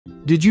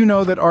Did you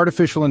know that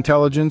artificial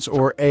intelligence,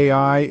 or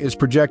AI, is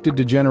projected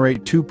to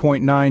generate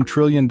 $2.9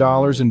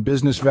 trillion in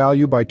business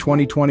value by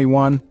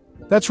 2021?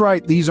 That's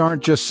right, these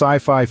aren't just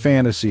sci-fi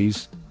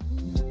fantasies.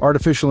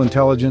 Artificial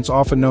intelligence,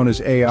 often known as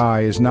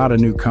AI, is not a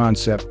new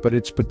concept, but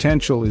its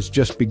potential is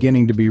just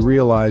beginning to be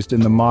realized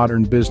in the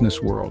modern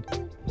business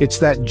world. It's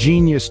that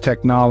genius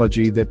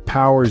technology that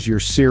powers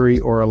your Siri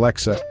or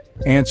Alexa,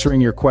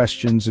 answering your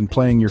questions and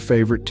playing your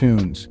favorite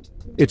tunes.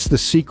 It's the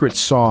secret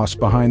sauce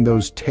behind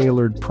those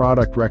tailored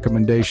product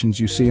recommendations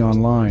you see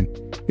online.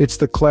 It's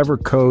the clever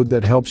code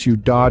that helps you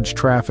dodge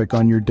traffic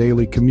on your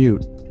daily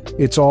commute.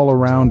 It's all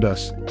around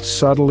us,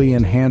 subtly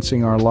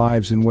enhancing our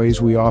lives in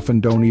ways we often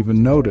don't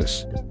even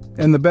notice.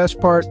 And the best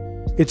part?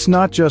 It's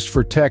not just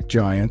for tech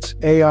giants.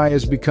 AI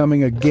is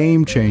becoming a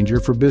game changer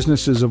for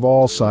businesses of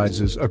all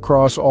sizes,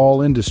 across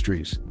all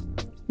industries.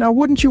 Now,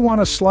 wouldn't you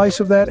want a slice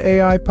of that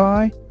AI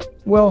pie?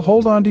 Well,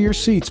 hold on to your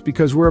seats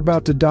because we're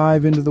about to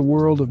dive into the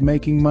world of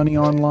making money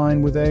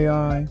online with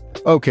AI.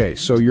 Okay,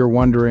 so you're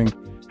wondering,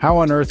 how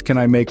on earth can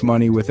I make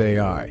money with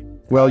AI?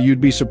 Well,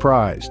 you'd be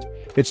surprised.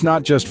 It's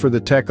not just for the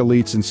tech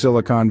elites in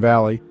Silicon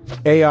Valley.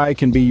 AI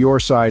can be your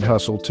side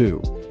hustle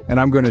too, and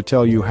I'm going to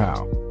tell you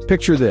how.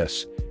 Picture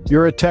this.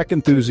 You're a tech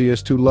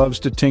enthusiast who loves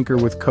to tinker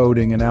with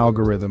coding and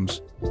algorithms.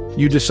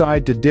 You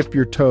decide to dip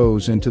your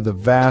toes into the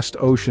vast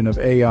ocean of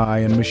AI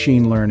and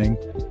machine learning.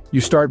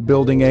 You start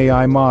building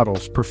AI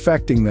models,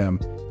 perfecting them,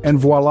 and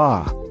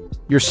voila!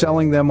 You're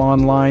selling them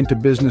online to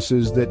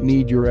businesses that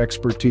need your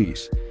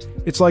expertise.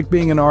 It's like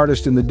being an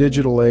artist in the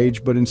digital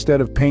age, but instead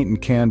of paint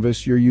and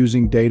canvas, you're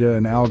using data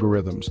and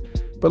algorithms.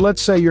 But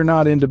let's say you're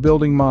not into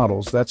building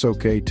models, that's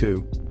okay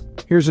too.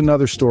 Here's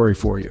another story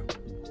for you.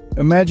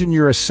 Imagine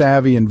you're a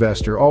savvy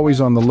investor, always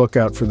on the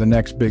lookout for the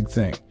next big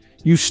thing.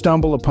 You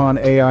stumble upon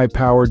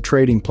AI-powered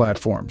trading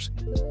platforms.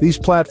 These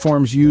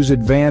platforms use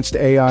advanced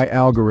AI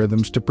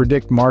algorithms to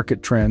predict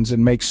market trends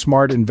and make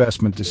smart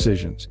investment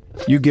decisions.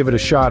 You give it a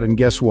shot and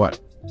guess what?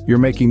 You're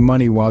making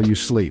money while you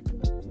sleep.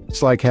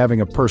 It's like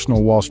having a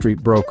personal Wall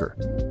Street broker,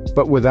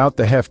 but without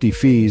the hefty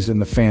fees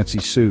and the fancy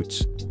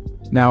suits.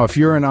 Now, if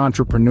you're an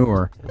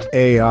entrepreneur,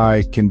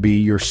 AI can be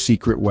your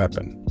secret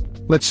weapon.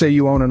 Let's say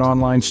you own an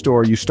online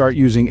store, you start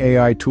using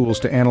AI tools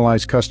to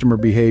analyze customer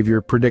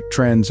behavior, predict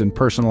trends, and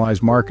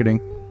personalize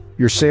marketing.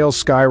 Your sales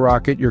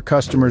skyrocket, your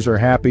customers are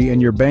happy, and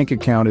your bank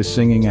account is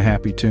singing a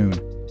happy tune.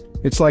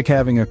 It's like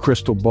having a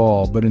crystal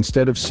ball, but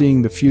instead of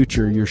seeing the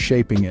future, you're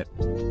shaping it.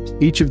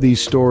 Each of these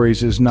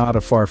stories is not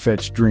a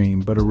far-fetched dream,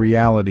 but a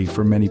reality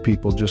for many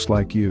people just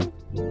like you.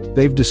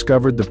 They've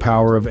discovered the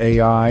power of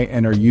AI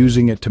and are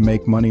using it to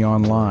make money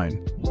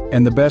online.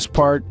 And the best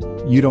part?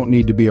 You don't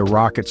need to be a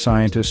rocket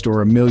scientist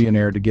or a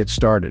millionaire to get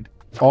started.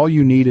 All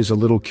you need is a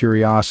little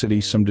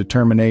curiosity, some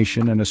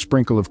determination, and a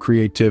sprinkle of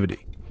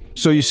creativity.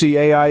 So you see,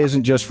 AI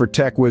isn't just for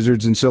tech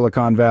wizards in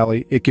Silicon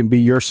Valley, it can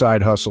be your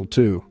side hustle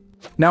too.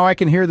 Now I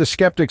can hear the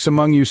skeptics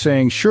among you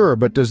saying, sure,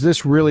 but does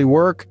this really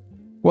work?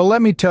 Well,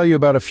 let me tell you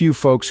about a few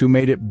folks who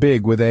made it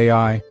big with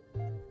AI.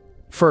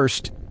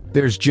 First,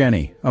 there's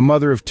Jenny, a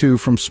mother of two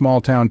from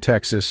small-town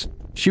Texas.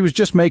 She was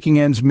just making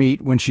ends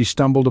meet when she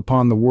stumbled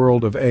upon the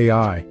world of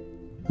AI.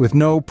 With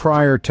no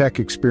prior tech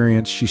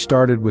experience, she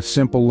started with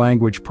simple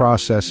language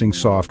processing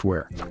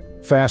software.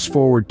 Fast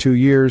forward 2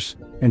 years,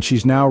 and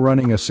she's now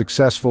running a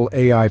successful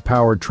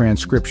AI-powered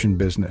transcription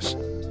business.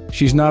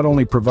 She's not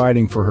only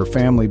providing for her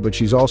family, but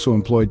she's also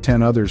employed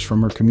 10 others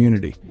from her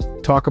community.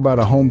 Talk about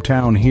a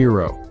hometown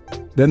hero.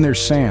 Then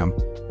there's Sam,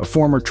 a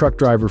former truck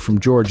driver from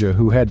Georgia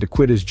who had to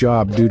quit his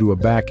job due to a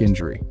back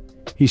injury.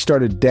 He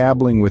started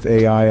dabbling with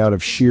AI out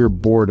of sheer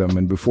boredom,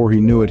 and before he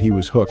knew it, he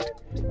was hooked.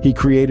 He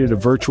created a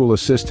virtual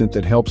assistant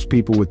that helps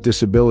people with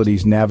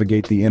disabilities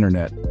navigate the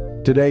internet.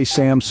 Today,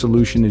 Sam's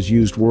solution is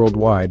used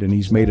worldwide, and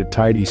he's made a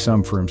tidy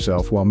sum for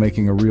himself while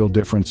making a real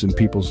difference in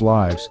people's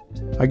lives.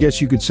 I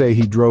guess you could say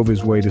he drove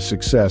his way to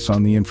success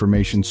on the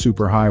information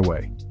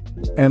superhighway.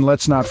 And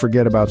let's not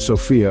forget about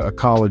Sophia, a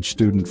college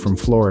student from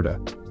Florida.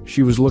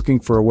 She was looking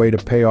for a way to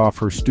pay off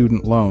her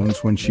student loans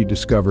when she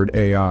discovered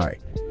AI.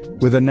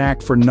 With a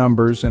knack for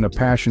numbers and a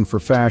passion for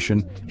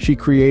fashion, she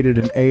created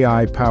an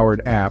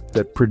AI-powered app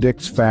that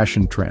predicts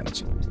fashion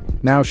trends.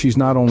 Now she's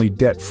not only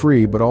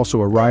debt-free, but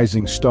also a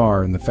rising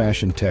star in the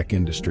fashion tech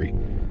industry.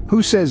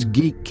 Who says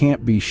geek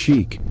can't be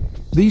chic?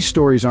 These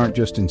stories aren't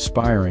just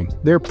inspiring,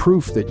 they're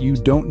proof that you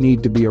don't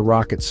need to be a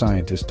rocket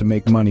scientist to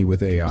make money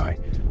with AI.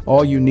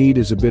 All you need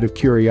is a bit of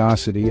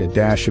curiosity, a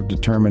dash of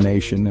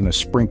determination, and a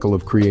sprinkle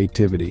of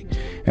creativity.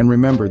 And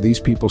remember, these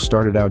people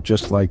started out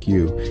just like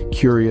you,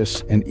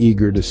 curious and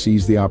eager to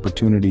seize the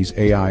opportunities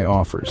AI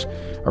offers.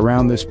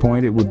 Around this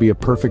point, it would be a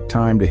perfect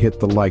time to hit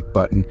the like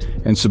button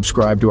and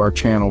subscribe to our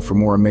channel for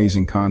more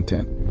amazing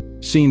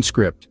content. Scene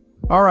script.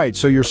 Alright,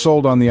 so you're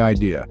sold on the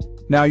idea.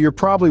 Now you're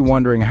probably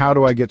wondering, how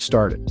do I get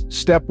started?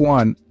 Step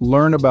 1,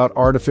 learn about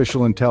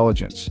artificial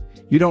intelligence.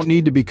 You don't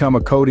need to become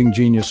a coding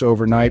genius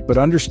overnight, but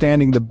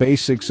understanding the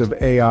basics of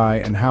AI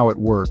and how it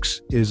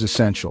works is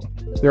essential.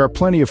 There are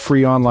plenty of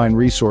free online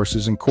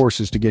resources and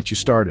courses to get you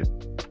started.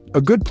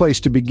 A good place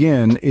to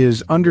begin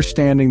is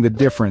understanding the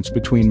difference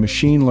between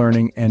machine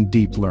learning and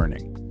deep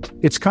learning.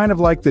 It's kind of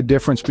like the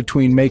difference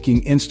between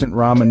making instant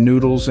ramen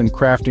noodles and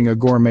crafting a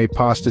gourmet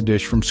pasta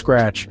dish from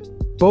scratch.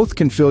 Both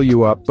can fill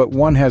you up, but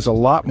one has a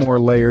lot more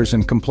layers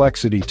and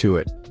complexity to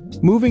it.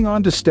 Moving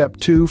on to step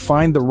 2,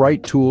 find the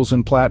right tools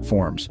and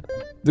platforms.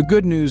 The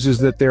good news is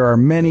that there are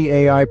many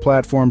AI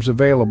platforms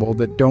available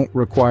that don't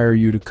require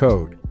you to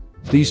code.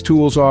 These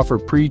tools offer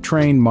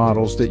pre-trained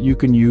models that you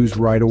can use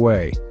right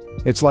away.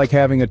 It's like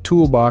having a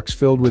toolbox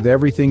filled with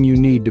everything you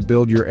need to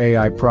build your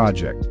AI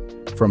project,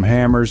 from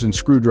hammers and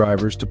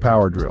screwdrivers to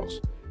power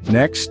drills.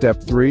 Next,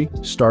 step 3,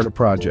 start a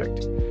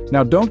project.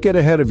 Now don't get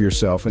ahead of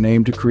yourself and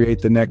aim to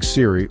create the next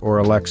Siri or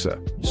Alexa.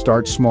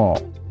 Start small.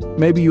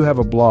 Maybe you have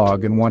a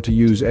blog and want to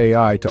use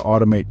AI to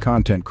automate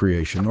content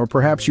creation, or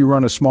perhaps you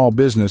run a small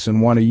business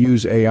and want to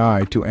use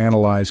AI to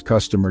analyze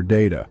customer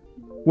data.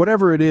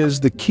 Whatever it is,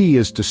 the key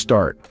is to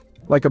start.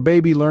 Like a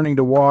baby learning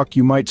to walk,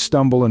 you might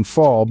stumble and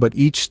fall, but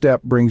each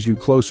step brings you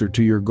closer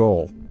to your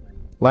goal.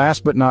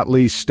 Last but not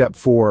least, step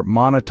 4,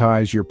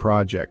 monetize your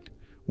project.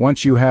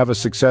 Once you have a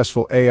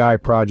successful AI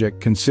project,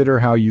 consider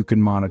how you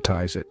can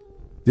monetize it.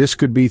 This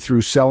could be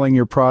through selling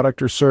your product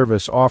or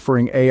service,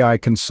 offering AI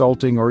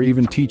consulting, or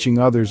even teaching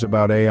others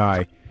about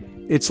AI.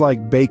 It's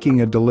like baking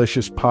a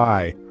delicious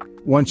pie.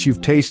 Once you've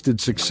tasted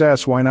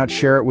success, why not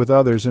share it with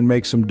others and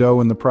make some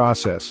dough in the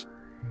process?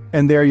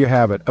 And there you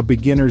have it, a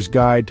beginner's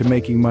guide to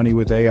making money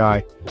with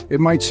AI. It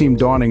might seem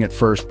daunting at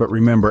first, but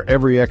remember,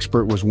 every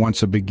expert was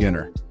once a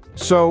beginner.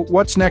 So,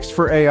 what's next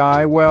for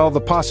AI? Well,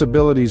 the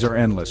possibilities are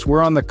endless.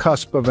 We're on the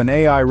cusp of an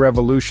AI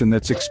revolution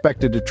that's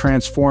expected to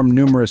transform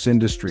numerous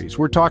industries.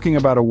 We're talking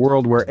about a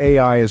world where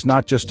AI is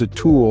not just a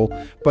tool,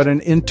 but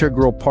an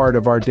integral part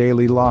of our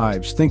daily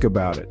lives. Think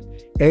about it.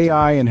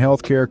 AI in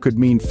healthcare could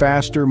mean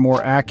faster,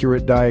 more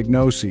accurate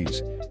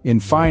diagnoses. In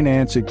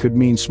finance, it could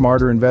mean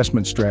smarter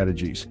investment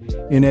strategies.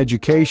 In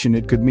education,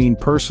 it could mean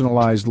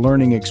personalized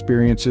learning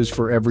experiences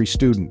for every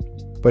student.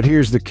 But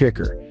here's the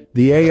kicker.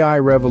 The AI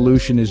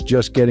revolution is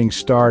just getting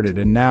started,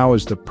 and now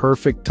is the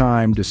perfect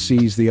time to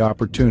seize the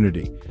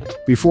opportunity.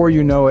 Before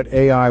you know it,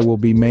 AI will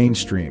be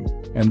mainstream,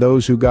 and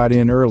those who got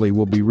in early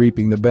will be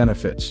reaping the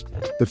benefits.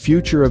 The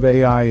future of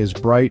AI is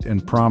bright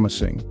and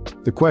promising.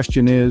 The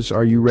question is,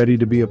 are you ready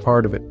to be a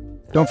part of it?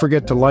 Don't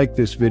forget to like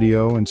this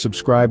video and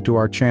subscribe to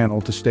our channel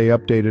to stay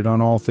updated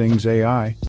on all things AI.